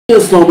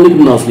अस्सलाम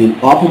वालेकुम नाज़रीन,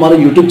 आप हमारे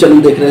YouTube चैनल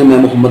देख रहे हैं। मैं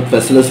मोहम्मद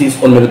फैसल अजीज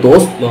और मेरे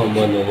दोस्त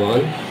मोहम्मद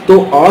नवान। तो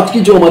आज की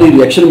जो हमारी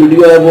रिएक्शन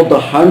वीडियो है वो the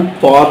Hunt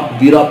for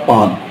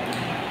वीरापान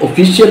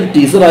official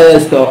teaser आया है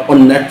इसका और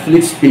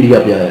नेटफ्लिक्स इंडिया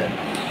पे आया है।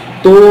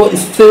 तो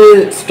इससे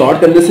स्टार्ट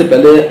करने से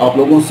पहले आप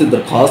लोगों से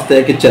दरख्वास्त है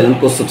कि चैनल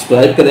को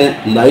सब्सक्राइब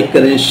करें, लाइक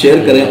करें, शेयर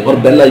करें और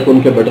बेल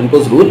आइकन के बटन को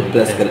ज़रूर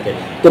प्रेस करें।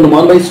 तो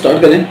नुमान भाई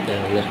स्टार्ट करें।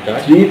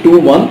 3, 2,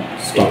 1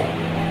 start.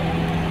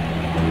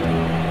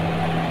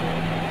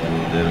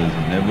 There has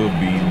never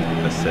been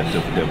a set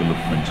of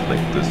developments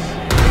like this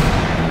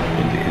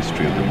in the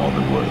history of the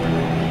modern world.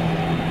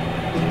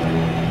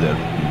 There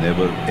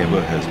never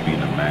ever has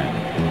been a man,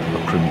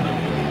 a criminal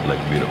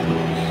like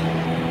Veerappan.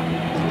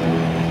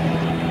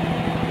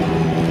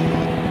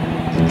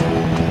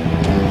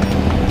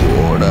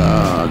 Ora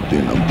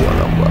dinam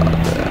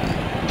polambada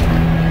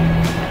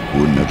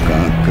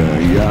unakaka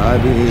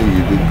yare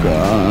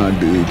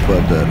idukadu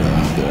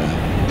padarada.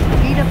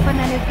 Veerappan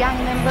and his gang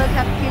members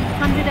have killed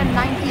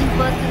 119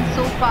 persons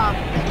so far.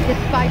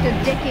 Despite a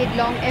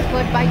decade-long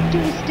effort by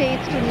 2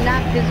 states to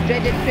nab this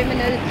dreaded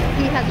criminal,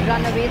 he has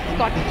run away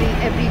scot-free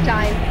every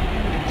time.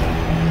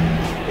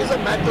 It's a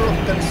matter of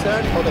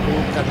concern for the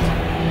whole country.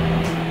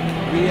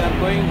 We are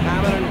going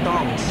hammer and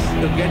tongs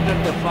to get at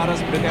the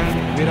forest brigand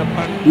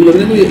Veerappan. लग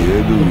रहा है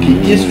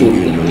ये story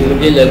है।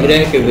 मुझे लग रहा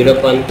है कि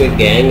वीरप्पन कोई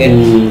गैंग है।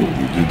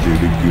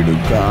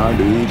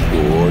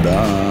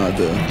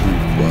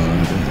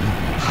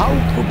 How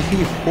could he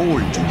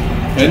hold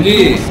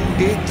 2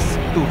 states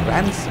to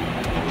ransom?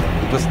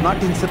 It was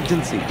not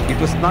insurgency,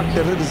 it was not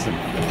terrorism.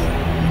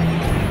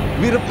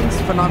 Veerappan's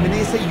phenomenon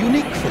is a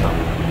unique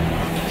phenomenon.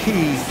 He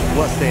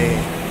was a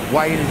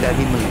wild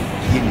animal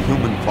in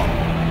human form.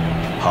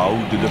 How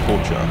did a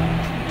poacher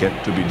get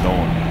to be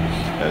known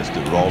as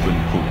the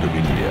Robin Hood of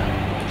India?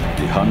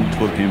 The hunt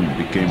for him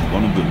became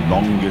one of the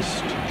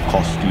longest,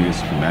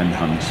 costliest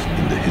manhunts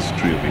in the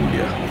history of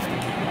India.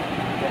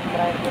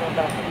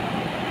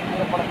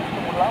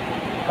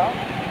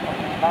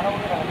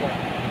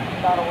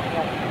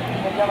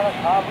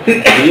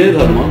 ये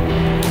धर्म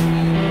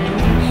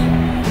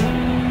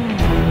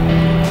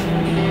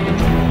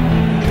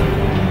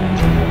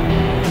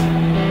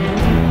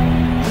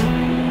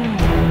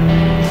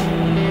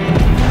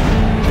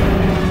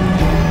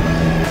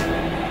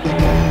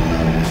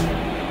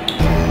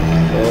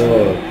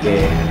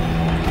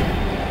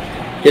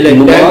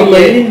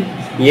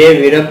ये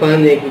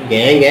वीरप्पन एक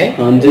gang है।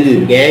 हाँ जी,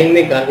 gang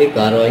ने काफी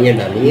कार्रवाइयां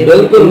डाली हैं।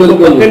 बिल्कुल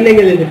बिल्कुल पकड़ने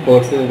के लिए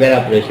फोर्सेस वगैरह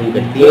ऑपरेशन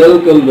करती है।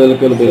 बिल्कुल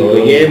बिल्कुल बिल्कुल।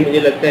 ये मुझे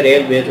लगता है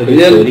रियल बेस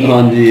स्टोरी।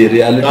 हाँ जी,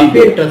 रियलिटी काफी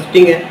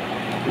इंटरेस्टिंग है।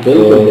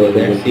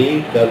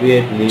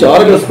 बिल्कुल। 4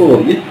 अगस्त को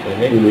होगी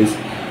रिलीज।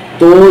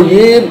 तो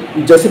ये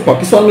जैसे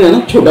पाकिस्तान में है ना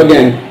छोटा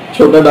गैंग,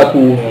 छोटा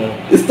डाकू,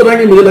 इस तरह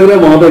की मुझे लग रहा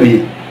है वहाँ पे भी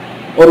है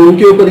और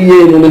उनके ऊपर ये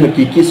इन्होंने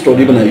हकीकी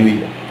स्टोरी बनाई हुई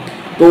है।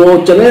 तो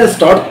चले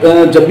स्टार्ट,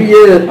 जब भी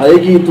ये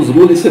आएगी तो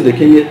ज़रूर इसे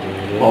देखेंगे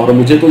और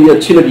मुझे तो ये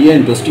अच्छी लगी है,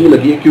 इंटरेस्टिंग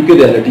लगी है क्योंकि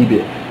रियलिटी भी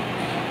है।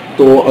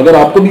 तो अगर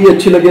आपको भी ये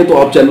अच्छी लगे तो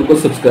आप चैनल को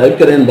सब्सक्राइब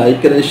करें,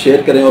 लाइक करें,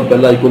 शेयर करें और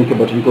बेल आइकन के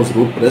बटन को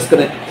ज़रूर प्रेस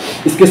करें।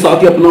 इसके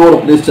साथ ही अपना और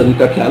अपने चैनल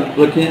का ख्याल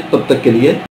रखें। तब तक के लिए